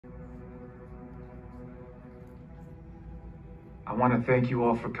I want to thank you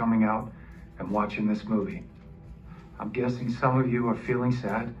all for coming out and watching this movie. I'm guessing some of you are feeling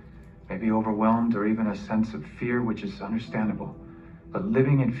sad, maybe overwhelmed, or even a sense of fear, which is understandable. But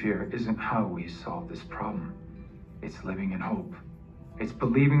living in fear isn't how we solve this problem. It's living in hope. It's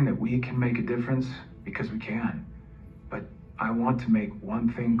believing that we can make a difference because we can. But I want to make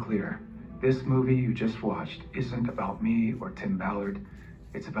one thing clear. This movie you just watched isn't about me or Tim Ballard.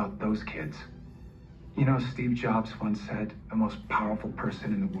 It's about those kids. You know, Steve Jobs once said, the most powerful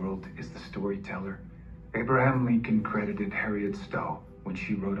person in the world is the storyteller. Abraham Lincoln credited Harriet Stowe when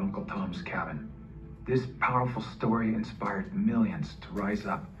she wrote Uncle Tom's Cabin. This powerful story inspired millions to rise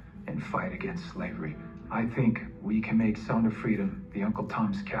up and fight against slavery. I think we can make Sound of Freedom the Uncle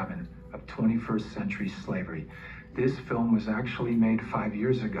Tom's Cabin of 21st century slavery. This film was actually made 5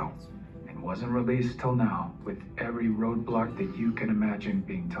 years ago and wasn't released till now, with every roadblock that you can imagine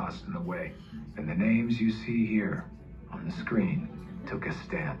being tossed in the way. And the names you see here on the screen took a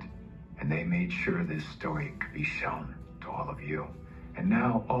stand, and they made sure this story could be shown to all of you. And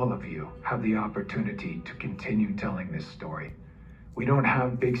now all of you have the opportunity to continue telling this story. We don't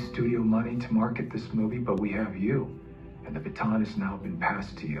have big studio money to market this movie, but we have you, and the baton has now been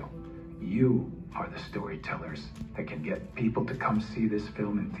passed to you. You are the storytellers that can get people to come see this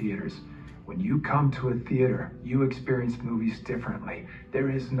film in theaters. When you come to a theater, you experience movies differently. There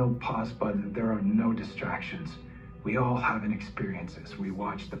is no pause button. There are no distractions. We all have an experience as we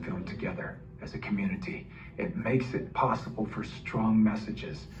watch the film together as a community. It makes it possible for strong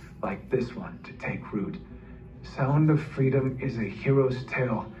messages like this one to take root. Sound of Freedom is a hero's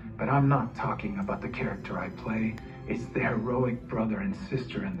tale, but I'm not talking about the character I play. It's the heroic brother and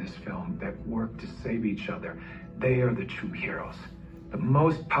sister in this film that work to save each other. They are the true heroes. The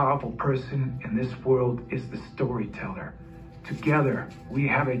most powerful person in this world is the storyteller. Together, we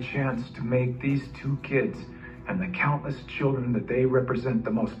have a chance to make these two kids and the countless children that they represent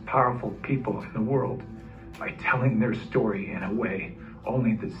the most powerful people in the world by telling their story in a way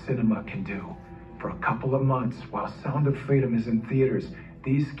only the cinema can do. For a couple of months, while Sound of Freedom is in theaters,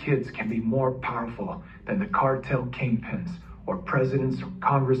 these kids can be more powerful than the cartel kingpins or presidents or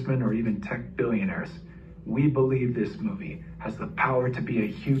congressmen or even tech billionaires. We believe this movie has the power to be a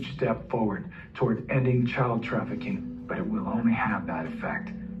huge step forward toward ending child trafficking, but it will only have that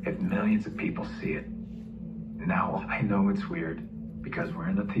effect if millions of people see it. Now, I know it's weird because we're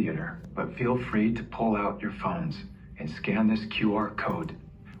in the theater, but feel free to pull out your phones and scan this QR code.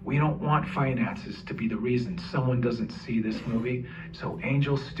 We don't want finances to be the reason someone doesn't see this movie, so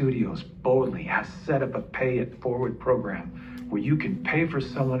Angel Studios boldly has set up a pay it forward program where you can pay for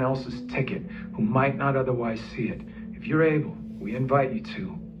someone else's ticket who might not otherwise see it. If you're able, we invite you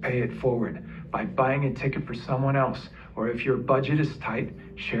to pay it forward by buying a ticket for someone else, or if your budget is tight,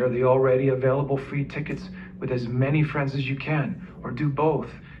 share the already available free tickets with as many friends as you can, or do both.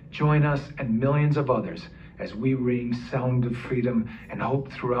 Join us and millions of others as we ring Sound of Freedom and hope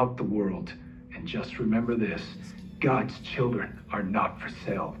throughout the world. And just remember this, God's children are not for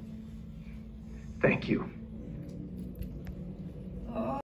sale. Thank you.